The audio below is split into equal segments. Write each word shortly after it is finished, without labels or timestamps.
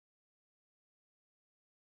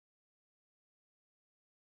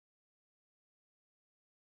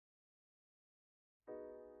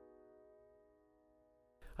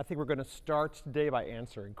I think we're going to start today by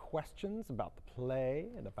answering questions about the play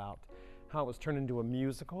and about how it was turned into a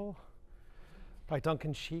musical by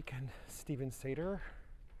Duncan Sheik and Stephen Sater,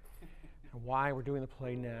 and why we're doing the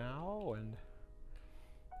play now, and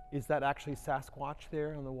is that actually Sasquatch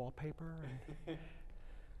there on the wallpaper?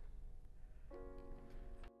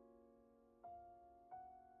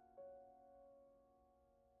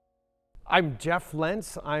 I'm Jeff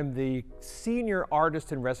Lentz. I'm the Senior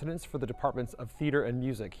Artist in Residence for the Departments of Theater and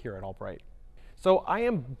Music here at Albright. So I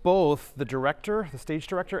am both the director, the stage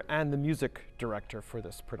director, and the music director for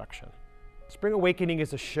this production. Spring Awakening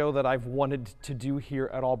is a show that I've wanted to do here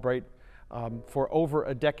at Albright for over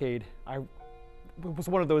a decade. It was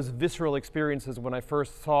one of those visceral experiences when I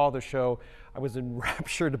first saw the show. I was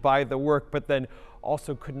enraptured by the work, but then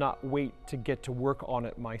also could not wait to get to work on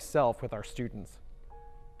it myself with our students.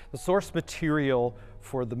 The source material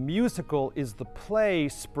for the musical is the play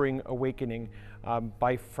Spring Awakening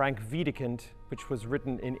by Frank Wiedekind, which was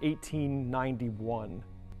written in 1891.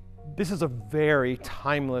 This is a very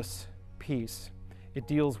timeless piece. It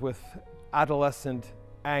deals with adolescent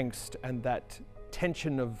angst and that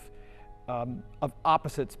tension of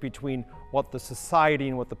opposites between what the society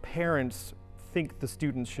and what the parents think the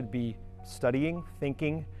students should be studying,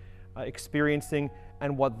 thinking, experiencing,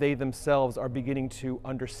 and what they themselves are beginning to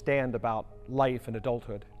understand about life and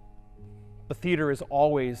adulthood. The theater is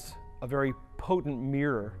always a very potent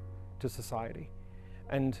mirror to society,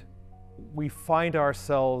 and we find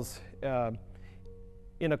ourselves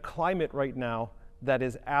in a climate right now that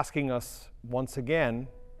is asking us once again,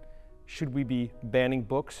 should we be banning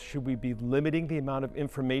books? Should we be limiting the amount of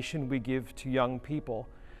information we give to young people?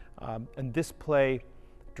 And this play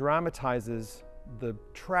dramatizes the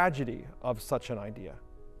tragedy of such an idea.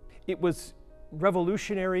 It was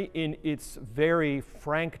revolutionary in its very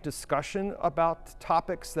frank discussion about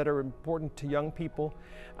topics that are important to young people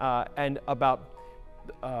and about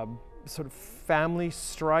sort of family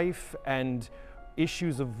strife and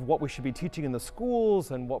issues of what we should be teaching in the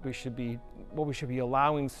schools and what we should be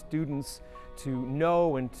allowing students to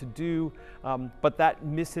know and to do, but that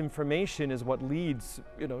misinformation is what leads,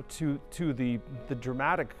 to the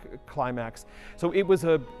dramatic climax. So it was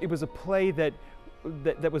a play that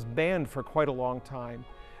was banned for quite a long time,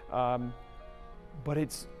 but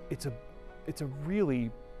it's a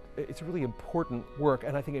really important work,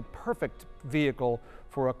 and I think a perfect vehicle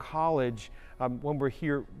for a college when we're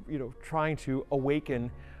here, trying to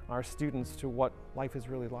awaken our students to what life is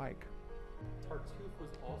really like. Tartuffe was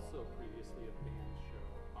also previously a band show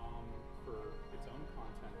for its own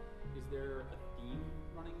content. Is there a theme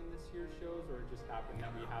running in this year's shows, or it just happened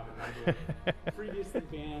that we have a number of previously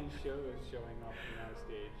banned shows showing up on our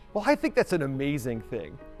stage? Well, I think that's an amazing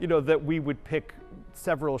thing, that we would pick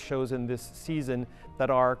several shows in this season that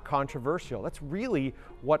are controversial. That's really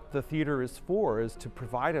what the theater is for, is to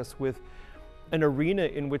provide us with an arena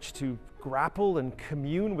in which to grapple and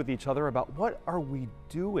commune with each other about what are we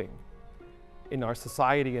doing in our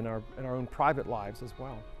society and our own private lives as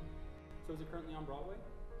well. So is it currently on Broadway?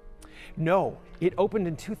 No, it opened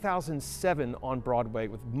in 2007 on Broadway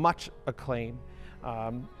with much acclaim.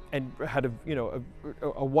 And had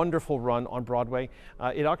a wonderful run on Broadway.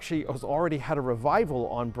 It actually has already had a revival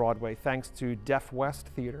on Broadway thanks to Deaf West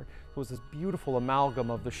Theatre. It was this beautiful amalgam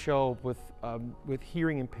of the show with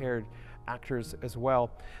hearing impaired actors as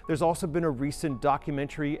well. There's also been a recent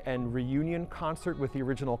documentary and reunion concert with the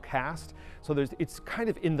original cast. So it's kind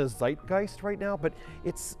of in the zeitgeist right now, but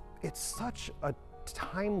it's such a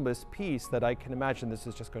timeless piece that I can imagine this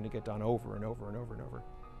is just going to get done over and over and over and over.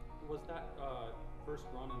 Was that first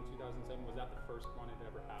run in 2007, was that the first one it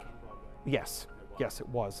ever had on Broadway? Yes, yes it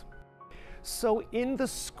was. So in the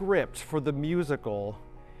script for the musical,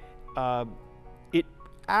 it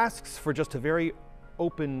asks for just a very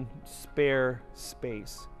open, spare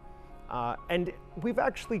space. And we've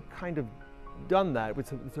actually kind of done that.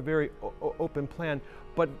 It's a very open plan,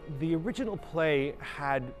 but the original play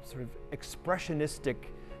had sort of expressionistic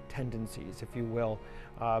tendencies, if you will.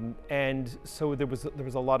 And so there was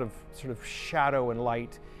a lot of sort of shadow and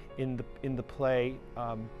light in the play.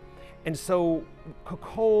 And so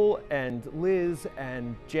Cole and Liz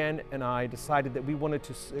and Jen and I decided that we wanted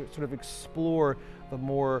to sort of explore the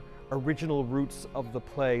more original roots of the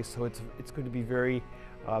play. So it's going to be very,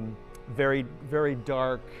 very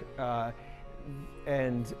dark.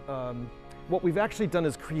 And what we've actually done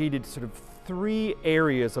is created sort of 3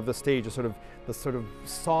 areas of the stage, the sort of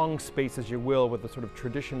song space, as you will, with the sort of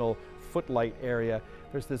traditional footlight area.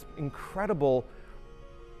 There's this incredible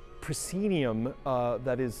proscenium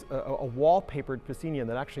that is a wallpapered proscenium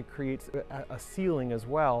that actually creates a ceiling as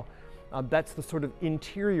well. That's the sort of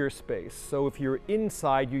interior space. So if you're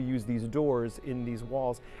inside, you use these doors in these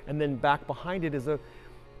walls, and then back behind it is I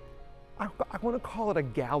want to call it a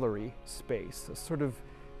gallery space, a sort of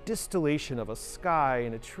distillation of a sky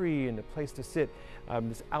and a tree and a place to sit,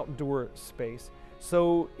 this outdoor space.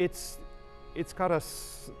 So it's got a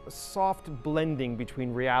soft blending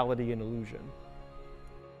between reality and illusion.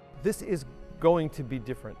 This is going to be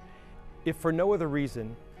different, if for no other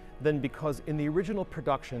reason than because in the original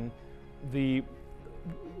production,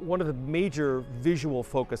 one of the major visual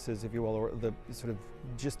focuses, if you will, or the sort of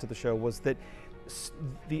gist of the show was that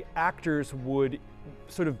the actors would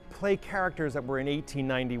sort of play characters that were in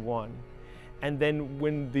 1891, and then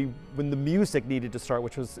when the music needed to start,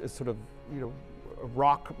 which was a sort of a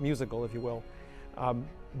rock musical, if you will,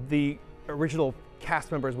 the original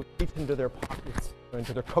cast members would reach into their pockets,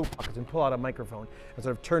 into their coat pockets, and pull out a microphone and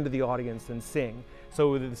sort of turn to the audience and sing.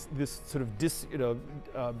 So this sort of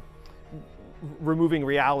removing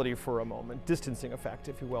reality for a moment, distancing effect,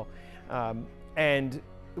 if you will, and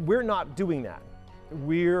we're not doing that.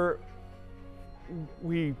 We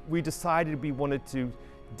decided we wanted to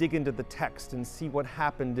dig into the text and see what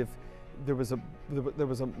happened if there was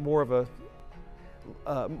more of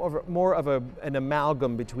an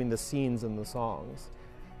amalgam between the scenes and the songs.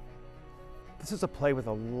 This is a play with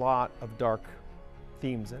a lot of dark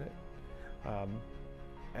themes in it,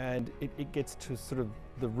 and it gets to sort of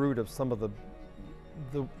the root of some of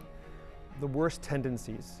the worst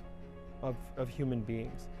tendencies of human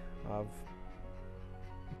beings, of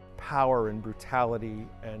power and brutality,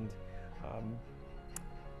 and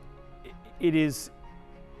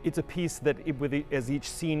it's a piece that as each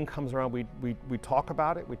scene comes around, we talk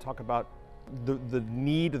about it. We talk about the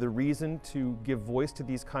need or the reason to give voice to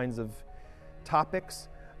these kinds of topics.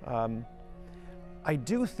 I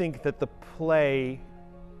do think that the play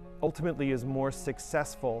ultimately is more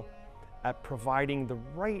successful at providing the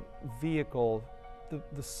right vehicle.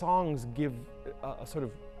 The songs give a sort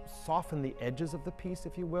of soften the edges of the piece,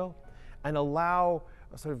 if you will, and allow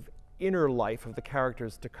a sort of inner life of the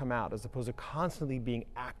characters to come out, as opposed to constantly being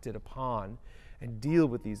acted upon and deal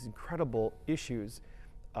with these incredible issues.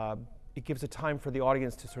 It gives a time for the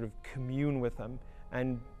audience to sort of commune with them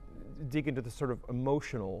and dig into the sort of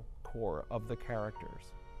emotional core of the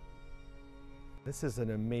characters. This is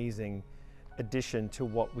an amazing addition to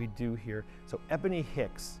what we do here. So Ebony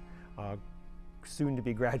Hicks, soon to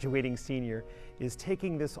be graduating senior, is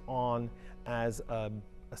taking this on as a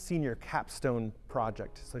senior capstone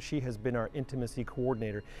project. So she has been our intimacy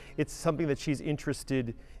coordinator. It's something that she's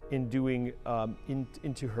interested in doing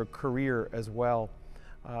into her career as well.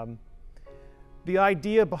 The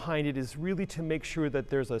idea behind it is really to make sure that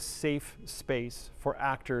there's a safe space for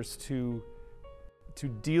actors to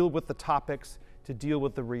deal with the topics, to deal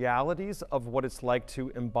with the realities of what it's like to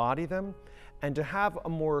embody them, and to have a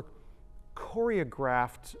more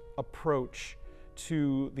choreographed approach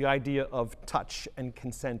to the idea of touch and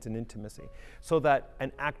consent and intimacy, so that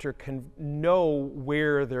an actor can know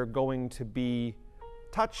where they're going to be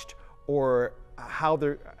touched, or how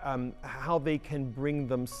they can bring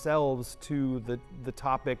themselves to the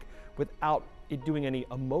topic without it doing any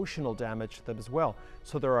emotional damage to them as well.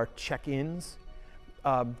 So there are check-ins,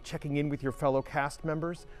 checking in with your fellow cast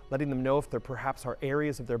members, letting them know if there perhaps are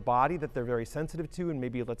areas of their body that they're very sensitive to, and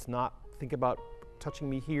maybe let's not think about touching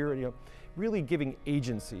me here. Really giving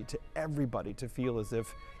agency to everybody to feel as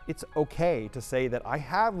if it's okay to say that I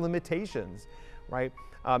have limitations, right?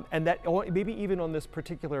 And that maybe even on this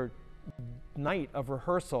particular night of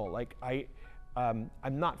rehearsal, like I'm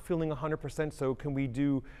not feeling 100%, so can we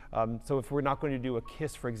do, so if we're not going to do a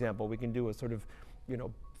kiss, for example, we can do a sort of,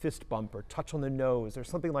 fist bump or touch on the nose or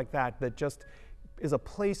something like that, that just is a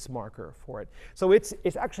place marker for it. So it's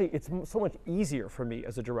so much easier for me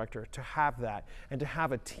as a director to have that, and to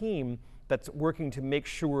have a team that's working to make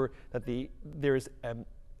sure that there's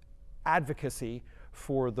advocacy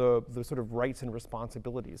for the sort of rights and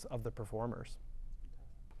responsibilities of the performers.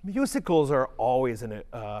 Musicals are always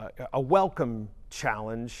a welcome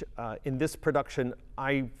challenge. In this production,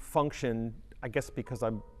 I function, I guess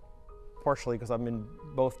partially because I'm in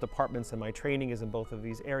both departments and my training is in both of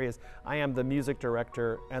these areas. I am the music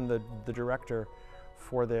director and the director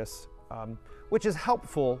for this, which is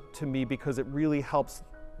helpful to me because it really helps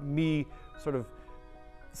me sort of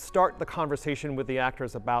start the conversation with the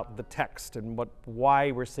actors about the text and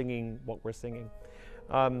why we're singing what we're singing.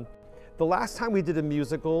 The last time we did a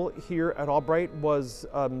musical here at Albright was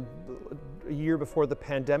a year before the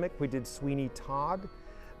pandemic. We did Sweeney Todd,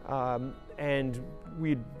 and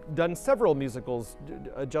we'd done several musicals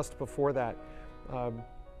just before that.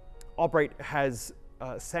 Albright has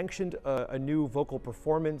sanctioned a new vocal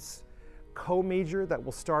performance co-major that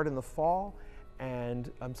will start in the fall.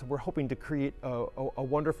 And so we're hoping to create a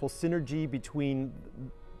wonderful synergy between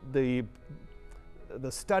the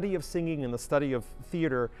study of singing and the study of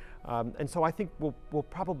theater. And so I think we'll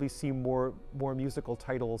probably see more musical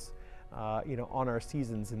titles on our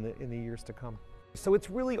seasons in the years to come. So it's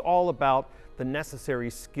really all about the necessary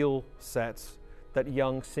skill sets that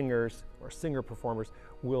young singers or singer performers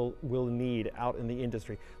will need out in the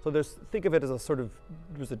industry. So think of it as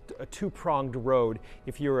there's a two-pronged road.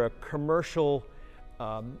 If you're a commercial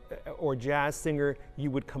or jazz singer,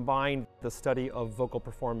 you would combine the study of vocal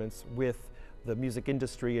performance with the music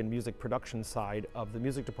industry and music production side of the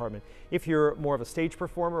music department. If you're more of a stage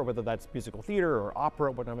performer, whether that's musical theater or opera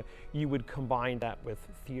or whatever, you would combine that with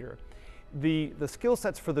theater. The skill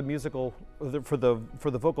sets for the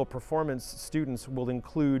vocal performance students will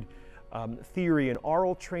include theory and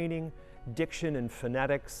oral training, diction and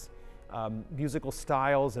phonetics, musical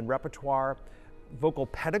styles and repertoire, vocal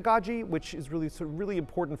pedagogy, which is really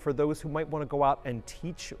important for those who might want to go out and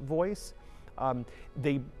teach voice.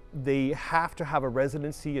 They have to have a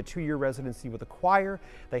residency, a 2-year residency with a choir.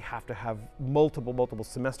 They have to have multiple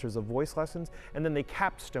semesters of voice lessons, and then they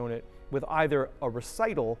capstone it with either a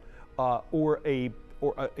recital or a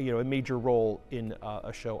major role in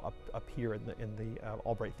a show up here in the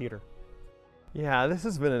Albright Theatre. Yeah, this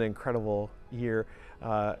has been an incredible year.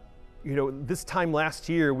 This time last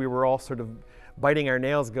year we were all sort of biting our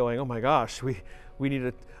nails, going, "Oh my gosh, we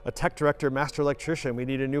need a tech director, master electrician. We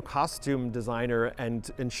need a new costume designer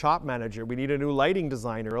and shop manager. We need a new lighting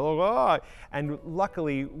designer." And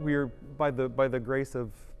luckily, we're by the grace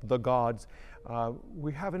of the gods,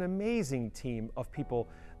 we have an amazing team of people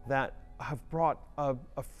that have brought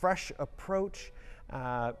a fresh approach.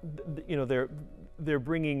 They're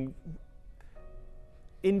bringing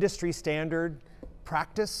industry standard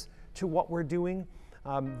practice to what we're doing.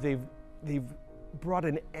 They've brought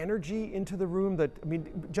an energy into the room that,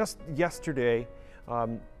 just yesterday,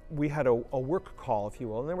 we had a work call, if you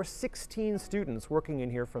will, and there were 16 students working in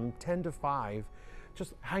here from 10 to 5,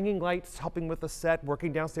 just hanging lights, helping with the set,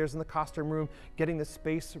 working downstairs in the costume room, getting the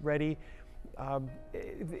space ready.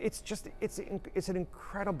 It's an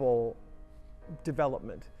incredible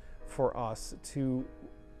development for us to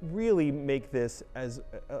really make this as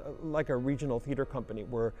like a regional theater company.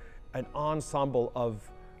 We're an ensemble of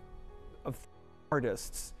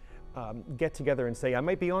artists get together and say, I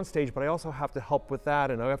might be on stage, but I also have to help with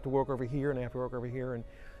that, and I have to work over here, and I have to work over here, and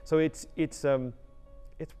so it's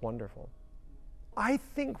wonderful. I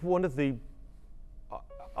think one of the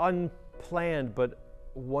unplanned but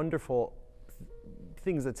wonderful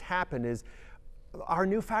things that's happened is our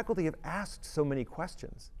new faculty have asked so many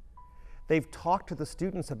questions. They've talked to the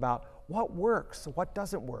students about what works, what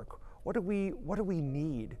doesn't work, what do we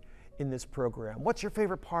need in this program? What's your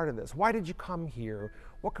favorite part of this? Why did you come here?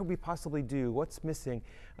 What could we possibly do? What's missing?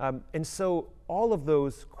 And so all of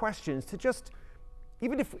those questions, to just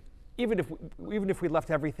even if we left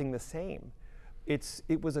everything the same, it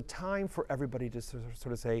was a time for everybody to sort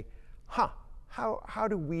of say, how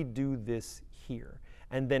do we do this here?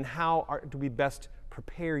 And then how do we best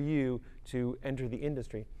prepare you to enter the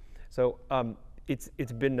industry? So it's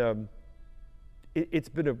been a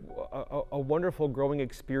wonderful growing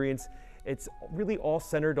experience. It's really all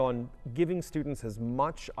centered on giving students as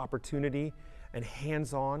much opportunity and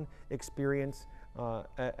hands-on experience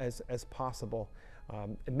as possible.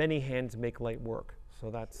 Many hands make light work, so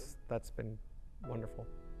that's been wonderful.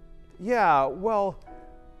 Yeah, well,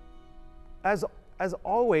 as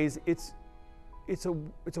always, it's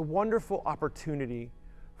a wonderful opportunity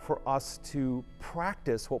for us to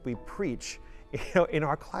practice what we preach in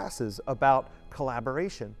our classes about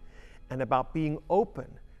collaboration and about being open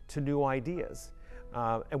to new ideas.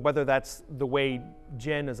 And whether that's the way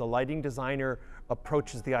Jen, as a lighting designer,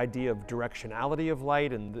 approaches the idea of directionality of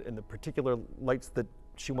light and the particular lights that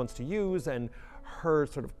she wants to use, and her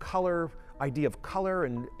sort of idea of color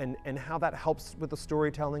and how that helps with the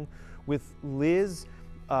storytelling. With Liz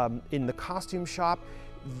in the costume shop,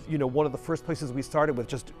 one of the first places we started with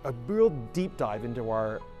just a real deep dive into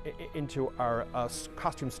our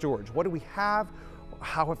costume storage. What do we have?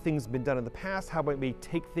 How have things been done in the past? How might we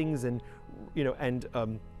take things and reinvent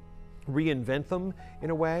them in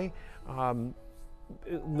a way?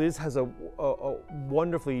 Liz has a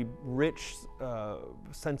wonderfully rich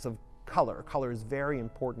sense of color. Color is very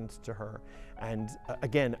important to her, and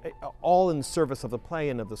again, all in service of the play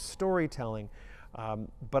and of the storytelling.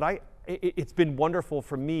 But it's been wonderful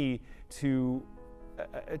for me to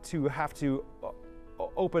have to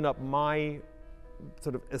open up my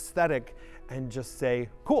sort of aesthetic and just say,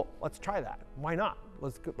 cool, let's try that. Why not?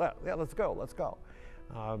 Let's go.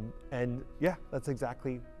 And yeah, that's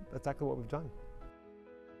exactly what we've done.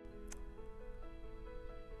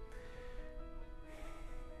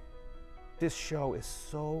 This show is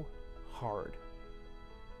so hard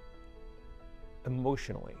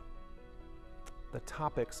emotionally. The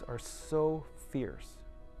topics are so fierce,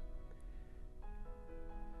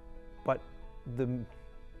 but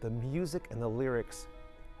the music and the lyrics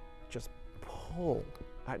just pull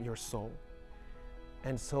at your soul.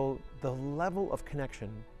 And so the level of connection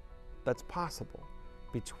that's possible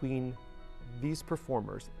between these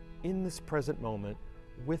performers in this present moment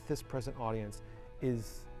with this present audience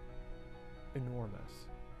is enormous.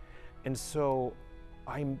 And so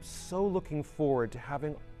I'm so looking forward to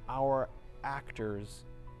having our actors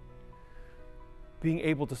being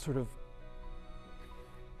able to sort of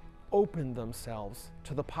open themselves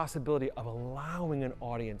to the possibility of allowing an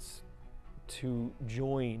audience to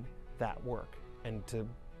join that work and to,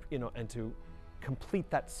 and to complete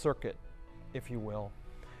that circuit, if you will.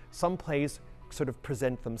 Some plays sort of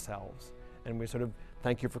present themselves and we sort of,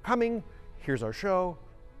 thank you for coming, here's our show,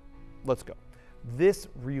 let's go. This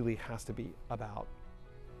really has to be about,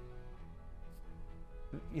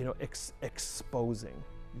 exposing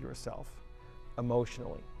yourself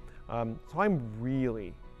emotionally. So I'm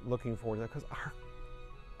really looking forward to that because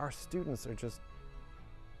our students are just,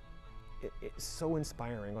 it's so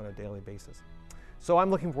inspiring on a daily basis. So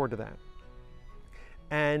I'm looking forward to that.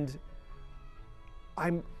 And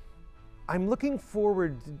I'm looking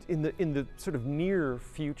forward in the sort of near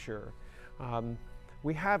future.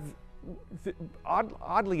 We have,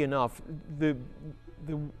 oddly enough, the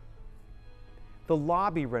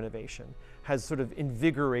lobby renovation has sort of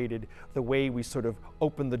invigorated the way we sort of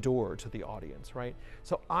open the door to the audience, right?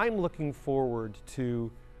 So I'm looking forward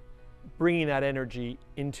to bringing that energy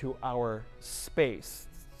into our space.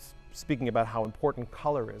 Speaking about how important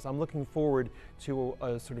color is, I'm looking forward to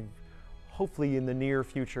a sort of, hopefully in the near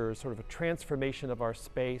future, sort of a transformation of our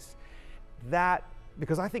space. That,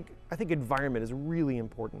 because I think environment is really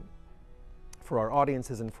important for our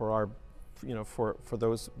audiences and for our, for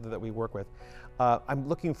those that we work with. I'm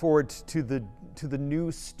looking forward to the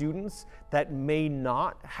new students that may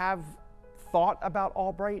not have thought about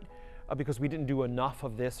Albright because we didn't do enough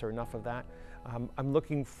of this or enough of that. I'm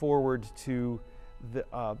looking forward to the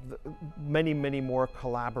many more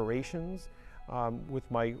collaborations with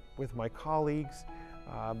my colleagues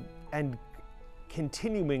and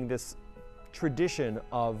continuing this tradition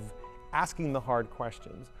of asking the hard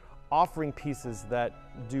questions, offering pieces that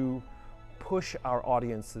do push our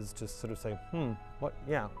audiences to sort of say, what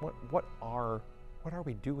are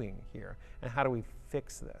we doing here? And how do we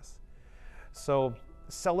fix this? So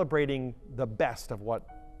celebrating the best of what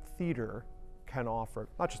theater can offer,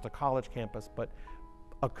 not just a college campus, but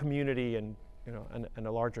a community and, and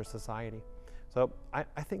a larger society. So I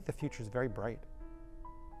think the future is very bright.